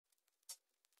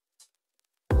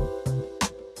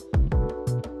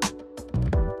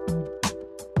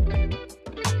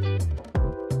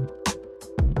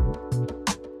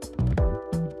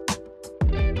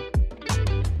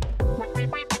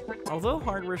Although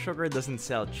Hardware Sugar doesn't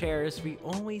sell chairs, we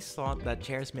always thought that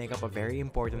chairs make up a very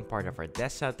important part of our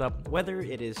desk setup, whether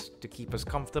it is to keep us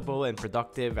comfortable and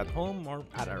productive at home or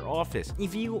at our office.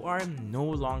 If you are no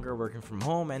longer working from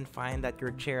home and find that your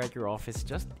chair at your office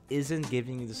just isn't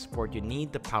giving you the support you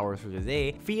need to power through the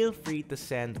day, feel free to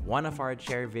send one of our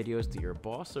chair videos to your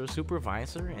boss or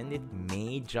supervisor, and it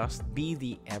may just be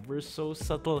the ever so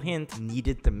subtle hint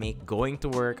needed to make going to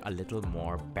work a little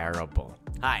more bearable.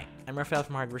 Hi, I'm Rafael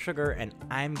from Hardware Sugar, and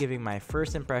I'm giving my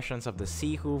first impressions of the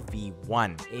Sihoo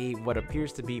V1, a what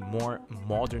appears to be more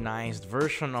modernized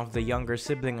version of the younger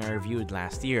sibling I reviewed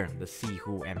last year, the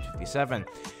Sihoo M57.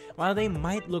 While they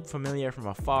might look familiar from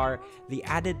afar, the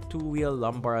added two-wheel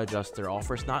lumbar adjuster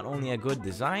offers not only a good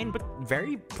design, but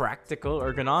very practical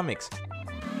ergonomics.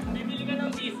 Bibili ka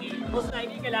ng PC, most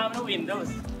likely kailangan ng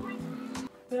Windows.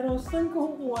 Pero saan ka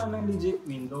kukuha ng legit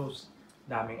Windows?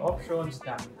 Daming options,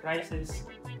 daming prices.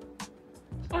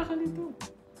 Nito.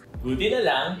 Buti na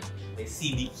lang, may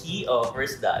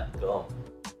cdkeyoffers.com.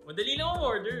 Madali lang ang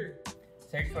order.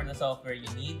 Search for the software you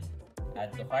need,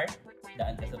 add to cart,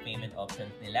 daan ka sa payment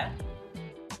options nila.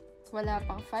 Wala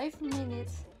pang 5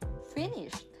 minutes,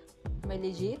 finished! May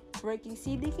legit working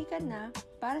CDK ka na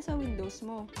para sa Windows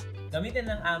mo. Gamitin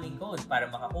ang aming code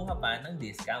para makakuha pa ng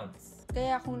discounts.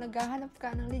 Kaya kung naghahanap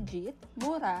ka ng legit,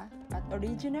 mura, at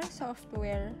original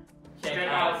software,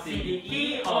 Check out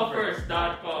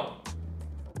cdkeyoffers.com.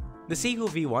 The Sihoo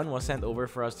V1 was sent over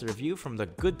for us to review from the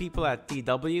good people at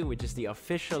TW, which is the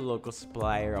official local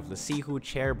supplier of the Sihoo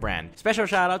chair brand. Special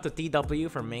shout out to TW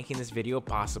for making this video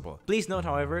possible. Please note,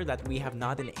 however, that we have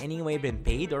not in any way been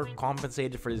paid or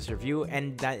compensated for this review,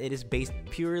 and that it is based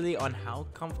purely on how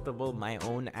comfortable my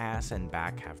own ass and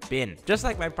back have been. Just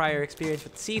like my prior experience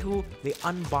with Sihoo, the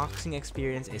unboxing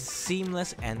experience is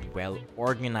seamless and well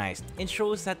organized. It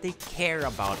shows that they care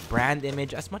about brand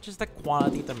image as much as the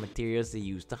quality of the materials they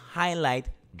use to highlight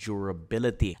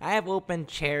durability. I have opened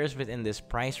chairs within this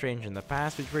price range in the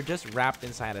past which were just wrapped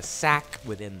inside a sack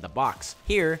within the box.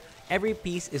 Here, every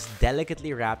piece is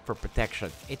delicately wrapped for protection.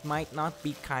 It might not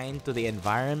be kind to the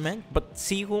environment, but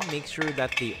Sihoo makes sure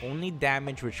that the only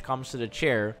damage which comes to the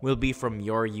chair will be from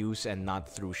your use and not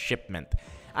through shipment.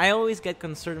 I always get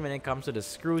concerned when it comes to the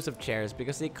screws of chairs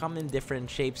because they come in different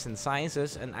shapes and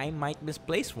sizes and I might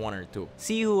misplace one or two.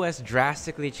 Sihoo has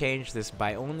drastically changed this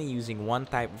by only using one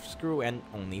type of screw and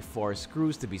only 4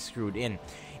 screws to be screwed in.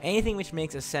 Anything which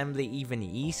makes assembly even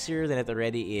easier than it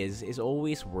already is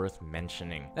always worth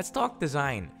mentioning. Let's talk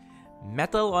design.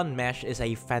 Metal on mesh is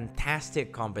a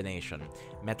fantastic combination.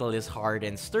 Metal is hard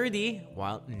and sturdy,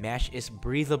 while mesh is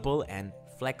breathable and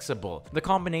flexible. The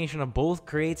combination of both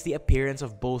creates the appearance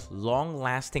of both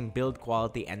long-lasting build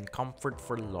quality and comfort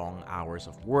for long hours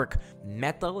of work.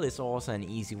 Metal is also an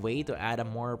easy way to add a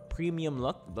more premium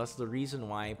look, thus the reason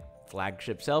why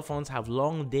flagship cell phones have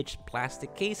long-ditched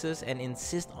plastic cases and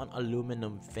insist on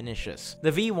aluminum finishes.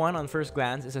 The V1 on first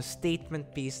glance is a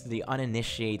statement piece to the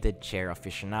uninitiated chair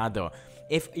aficionado.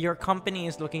 If your company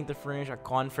is looking to furnish a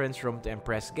conference room to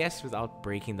impress guests without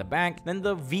breaking the bank, then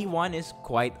the V1 is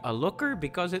quite a looker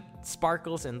because it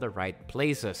sparkles in the right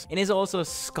places. It is also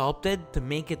sculpted to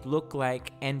make it look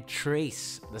like and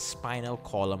trace the spinal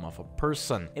column of a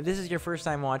person. If this is your first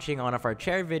time watching one of our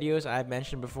chair videos, I've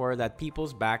mentioned before that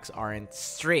people's backs aren't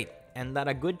straight, and that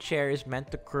a good chair is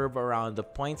meant to curve around the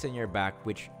points in your back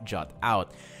which jut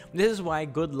out. This is why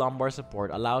good lumbar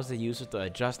support allows the user to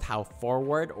adjust how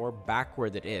forward or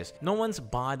backward it is. No one's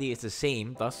body is the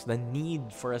same, thus the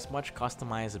need for as much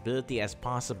customizability as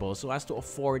possible so as to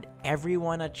afford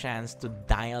everyone a chance to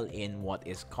dial in what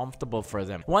is comfortable for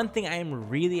them. One thing I am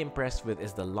really impressed with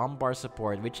is the lumbar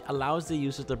support, which allows the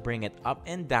user to bring it up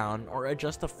and down or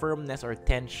adjust the firmness or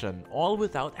tension, all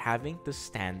without having to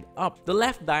stand up. The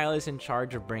left dial is in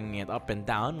charge of bringing it up and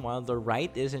down, while the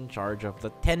right is in charge of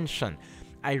the tension.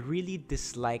 I really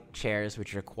dislike chairs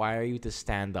which require you to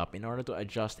stand up in order to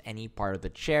adjust any part of the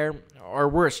chair, or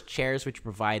worse, chairs which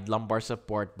provide lumbar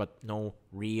support but no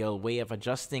real way of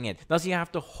adjusting it. Thus, you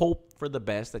have to hope for the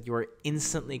best that you are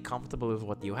instantly comfortable with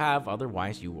what you have,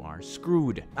 otherwise you are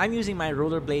screwed. I'm using my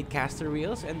rollerblade caster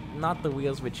wheels and not the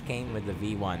wheels which came with the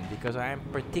V1 because I am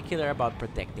particular about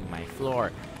protecting my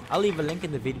floor. I'll leave a link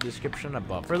in the video description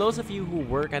above. For those of you who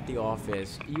work at the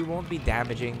office, you won't be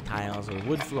damaging tiles or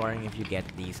wood flooring if you get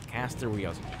these caster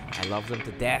wheels. I love them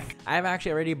to death. I've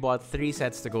actually already bought 3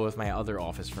 sets to go with my other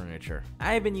office furniture.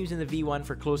 I've been using the V1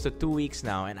 for close to 2 weeks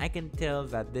now, and I can tell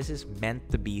that this is meant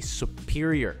to be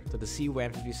superior to the Sihoo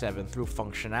M57 through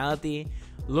functionality,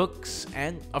 looks,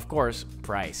 and of course,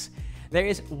 price. There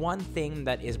is one thing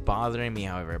that is bothering me,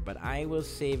 however, but I will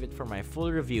save it for my full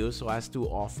review so as to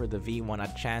offer the V1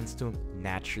 a chance to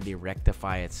naturally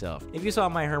rectify itself. If you saw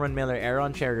my Herman Miller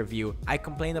Aeron chair review, I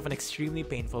complained of an extremely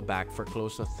painful back for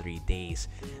close to 3 days.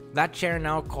 That chair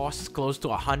now costs close to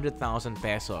 100,000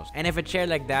 pesos. And if a chair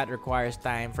like that requires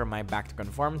time for my back to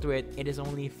conform to it, it is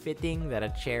only fitting that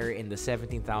a chair in the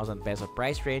 17,000 peso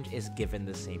price range is given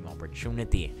the same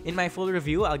opportunity. In my full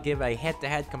review, I'll give a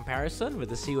head-to-head comparison with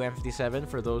the Sihoo M57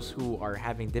 for those who are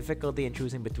having difficulty in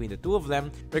choosing between the two of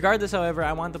them. Regardless, however,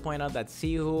 I want to point out that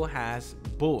Sihoo has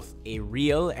both a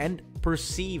real and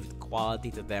perceived quality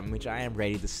to them, which I am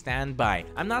ready to stand by.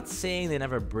 I'm not saying they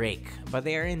never break, but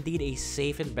they are indeed a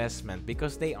safe investment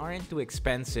because they aren't too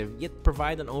expensive, yet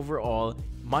provide an overall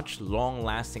much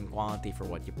long-lasting quality for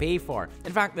what you pay for.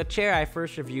 In fact, the chair I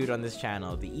first reviewed on this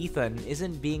channel, the Ethan,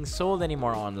 isn't being sold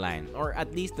anymore online, or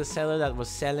at least the seller that was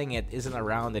selling it isn't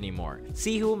around anymore.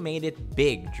 Sihoo made it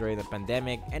big during the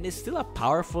pandemic and is still a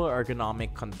powerful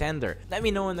ergonomic contender. Let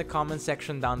me know in the comment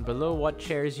section down below what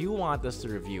chairs you want us to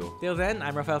review. Till then,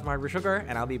 I'm Rafael from Hardware Sugar,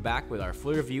 and I'll be back with our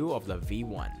full review of the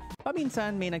V1.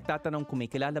 Paminsan may nagtatanong kung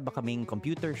may kilala ba kaming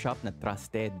computer shop na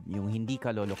trusted, yung hindi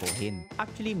ka lolokohin.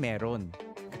 Actually, meron.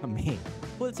 Kami.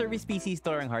 Full-service PC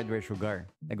store ang Hardware Sugar.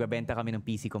 Nagbabenta kami ng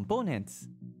PC components.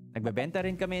 Nagbabenta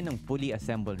rin kami ng fully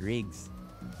assembled rigs.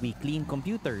 We clean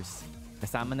computers.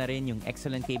 Kasama na rin yung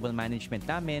excellent cable management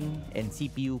namin and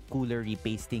CPU cooler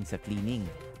repasting sa cleaning.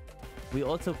 We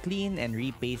also clean and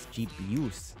repaste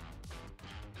GPUs.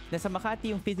 Nasa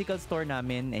Makati yung physical store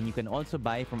namin and you can also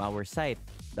buy from our site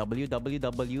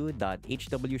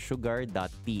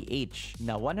www.hwsugar.ph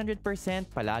na 100%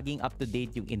 palaging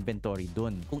up-to-date yung inventory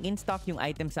dun. Kung in-stock yung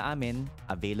item sa amin,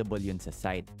 available yun sa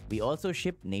site. We also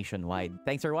ship nationwide.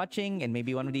 Thanks for watching and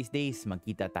maybe one of these days,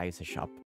 magkita tayo sa shop.